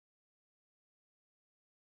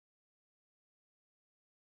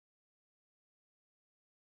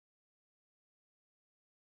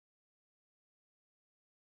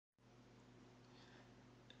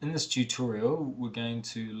In this tutorial, we're going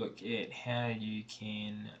to look at how you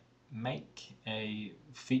can make a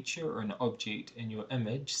feature or an object in your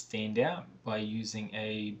image stand out by using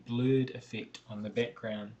a blurred effect on the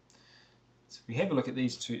background. So if we have a look at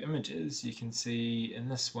these two images, you can see in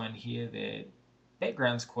this one here that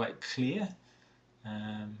background's quite clear,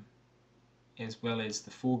 as well as the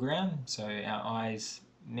foreground, so our eyes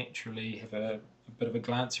naturally have a bit of a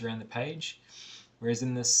glance around the page, whereas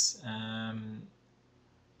in this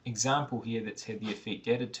example here that's had the effect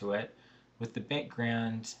added to it, with the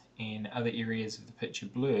background and other areas of the picture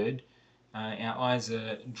blurred, our eyes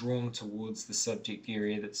are drawn towards the subject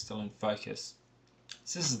area that's still in focus.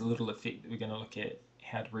 So this is the little effect that we're going to look at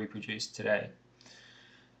how to reproduce today.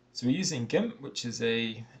 So we're using Gimp, which is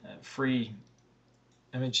a free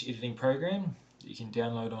image editing program that you can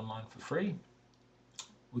download online for free.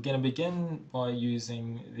 We're going to begin by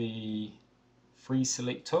using the free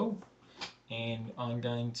select tool, and I'm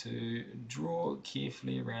going to draw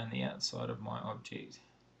carefully around the outside of my object.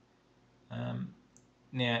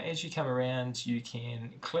 Now as you come around, you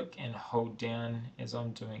can click and hold down as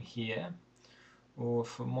I'm doing here, or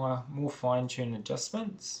for my more fine-tuned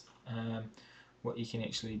adjustments, what you can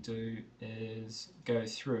actually do is go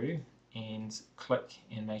through and click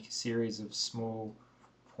and make a series of small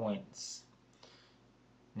points.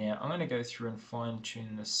 Now I'm going to go through and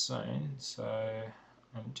fine-tune this soon, so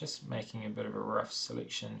I'm just making a bit of a rough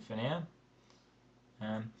selection for now.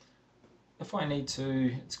 If I need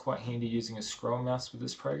to, it's quite handy using a scroll mouse with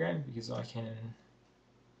this program, because I can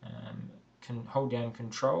hold down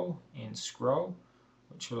Control and scroll,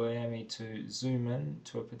 which will allow me to zoom in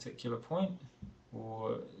to a particular point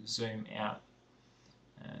or zoom out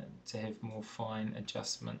to have more fine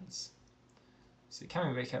adjustments. So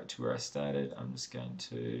coming back up to where I started, I'm just going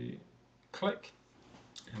to click,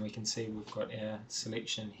 and we can see we've got our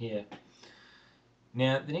selection here.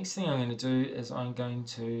 Now the next thing I'm going to do is I'm going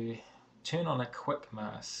to turn on a quick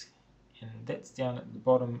mask, and that's down at the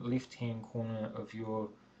bottom left hand corner of your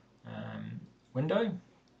window,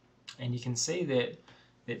 and you can see that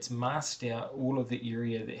it's masked out all of the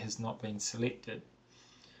area that has not been selected.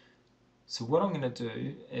 So what I'm going to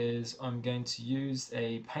do is I'm going to use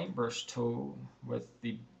a paintbrush tool with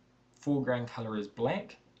the foreground color as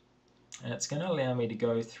black, and it's going to allow me to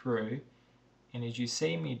go through, and as you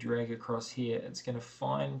see me drag across here, it's going to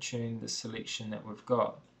fine tune the selection that we've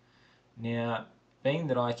got. Now being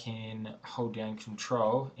that I can hold down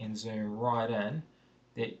Control and zoom right in,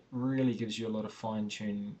 that really gives you a lot of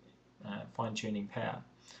fine-tuning power.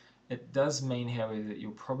 It does mean, however, that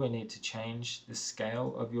you'll probably need to change the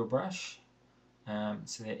scale of your brush,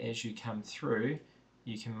 so that as you come through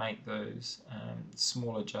you can make those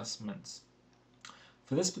small adjustments.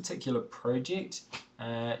 For this particular project,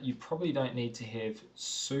 you probably don't need to have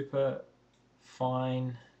super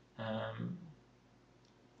fine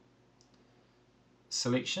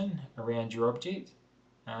selection around your object,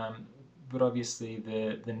 but obviously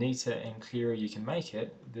the neater and clearer you can make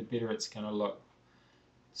it, the better it's going to look.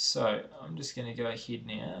 So I'm just going to go ahead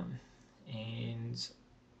now and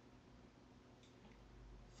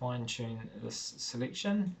fine tune this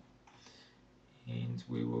selection, and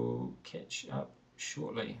we will catch up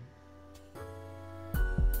shortly.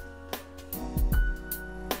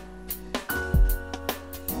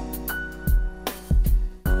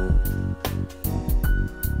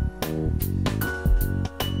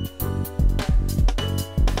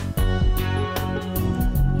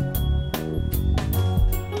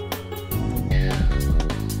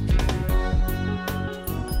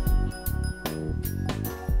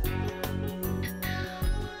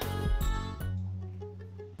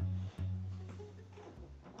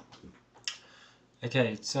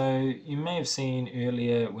 Okay, so you may have seen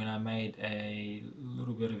earlier when I made a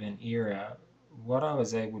little bit of an error, what I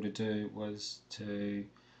was able to do was to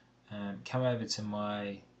come over to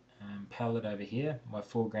my palette over here, my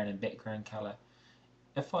foreground and background color.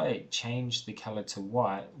 If I change the color to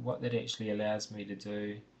white, what that actually allows me to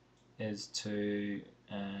do is to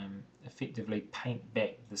effectively paint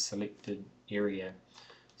back the selected area.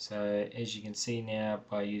 So as you can see now,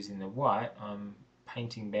 by using the white, I'm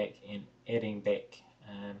painting back and adding back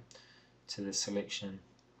to the selection.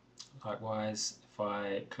 Likewise, if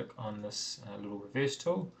I click on this little reverse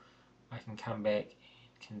tool, I can come back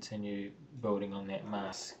and continue building on that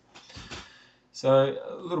mask. So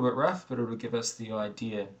a little bit rough, but it'll give us the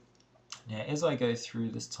idea. Now as I go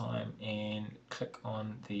through this time and click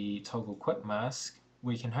on the toggle quick mask,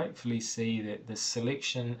 we can hopefully see that the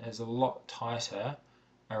selection is a lot tighter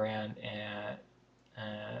around our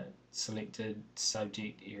selected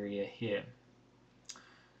subject area here.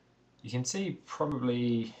 You can see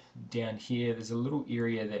probably down here there's a little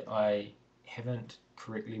area that I haven't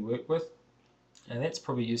correctly worked with, and that's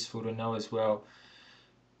probably useful to know as well,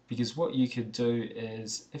 because what you could do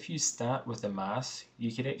is if you start with a mask,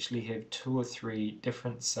 you could actually have 2 or 3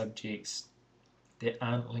 different subjects that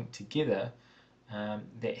aren't linked together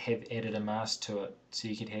that have added a mask to it. So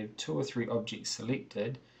you could have 2 or 3 objects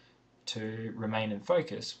selected to remain in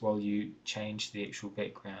focus while you change the actual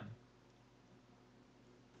background.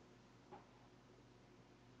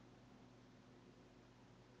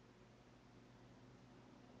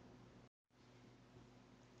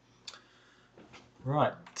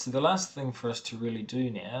 Right, so the last thing for us to really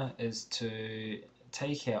do now is to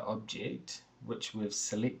take our object, which we've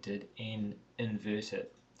selected, and invert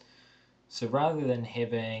it. So rather than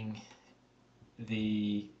having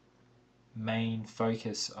the main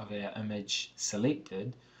focus of our image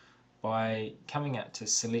selected, by coming up to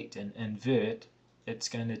select and invert, it's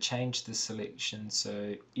going to change the selection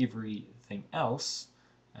so everything else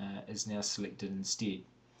is now selected instead.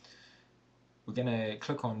 We're going to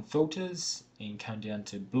click on filters and come down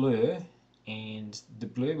to blur, and the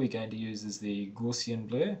blur we're going to use is the Gaussian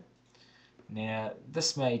blur. Now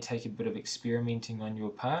this may take a bit of experimenting on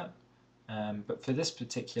your part, but for this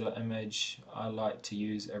particular image I like to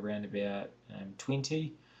use around about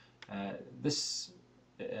 20. This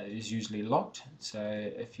is usually locked, so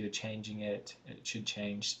if you're changing it, it should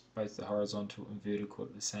change both the horizontal and vertical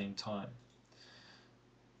at the same time.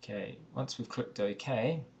 Okay, once we've clicked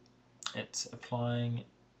OK, it's applying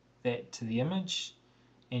that to the image,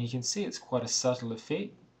 and you can see it's quite a subtle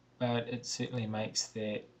effect, but it certainly makes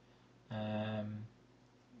that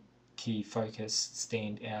key focus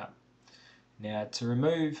stand out. Now to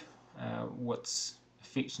remove what's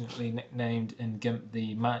affectionately nicknamed in Gimp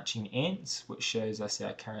the marching ants, which shows us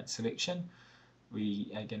our current selection,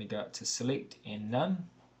 we are going to go up to select and none,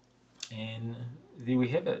 and there we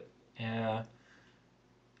have it, our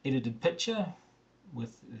edited picture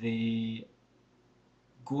with the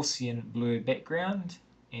Gaussian blur background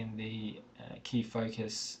and the key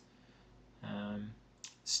focus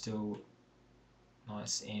still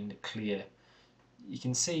nice and clear. You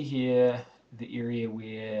can see here the area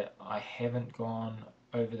where I haven't gone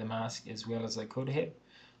over the mask as well as I could have,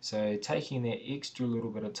 so taking that extra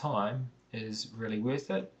little bit of time is really worth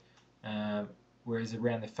it, whereas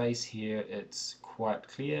around the face here it's quite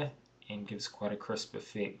clear and gives quite a crisp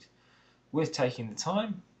effect. Worth taking the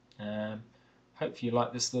time. Hope you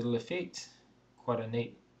like this little effect. Quite a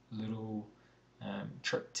neat little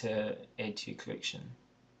trick to add to your collection.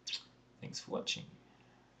 Thanks for watching.